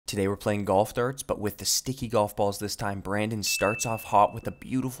Today we're playing golf darts, but with the sticky golf balls this time. Brandon starts off hot with a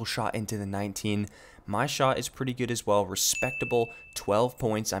beautiful shot into the 19. My shot is pretty good as well, respectable 12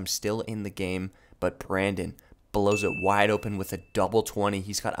 points. I'm still in the game, but Brandon blows it wide open with a double 20.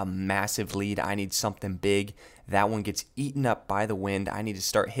 He's got a massive lead. I need something big. That one gets eaten up by the wind. I need to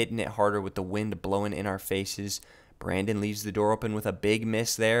start hitting it harder with the wind blowing in our faces. Brandon leaves the door open with a big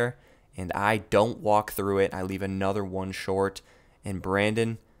miss there, and I don't walk through it. I leave another one short, and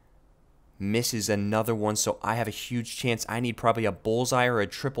Brandon misses another one, so I have a huge chance. I need probably a bullseye or a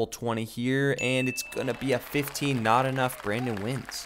triple 20 here, and it's going to be a 15. Not enough. Brandon wins.